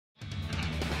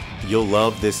You'll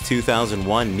love this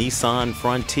 2001 Nissan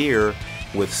Frontier.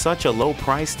 With such a low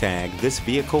price tag, this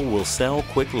vehicle will sell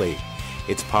quickly.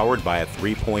 It's powered by a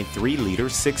 3.3-liter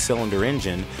six-cylinder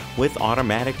engine with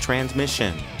automatic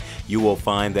transmission. You will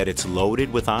find that it's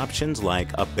loaded with options like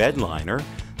a bed liner,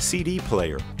 CD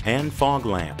player, and fog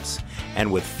lamps.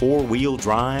 And with four-wheel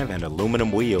drive and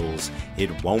aluminum wheels,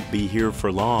 it won't be here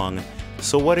for long.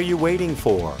 So what are you waiting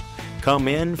for? Come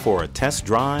in for a test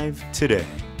drive today.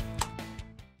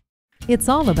 It's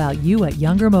all about you at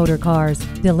Younger Motor Cars,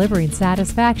 delivering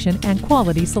satisfaction and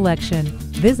quality selection.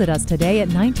 Visit us today at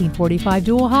 1945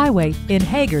 Dual Highway in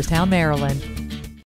Hagerstown, Maryland.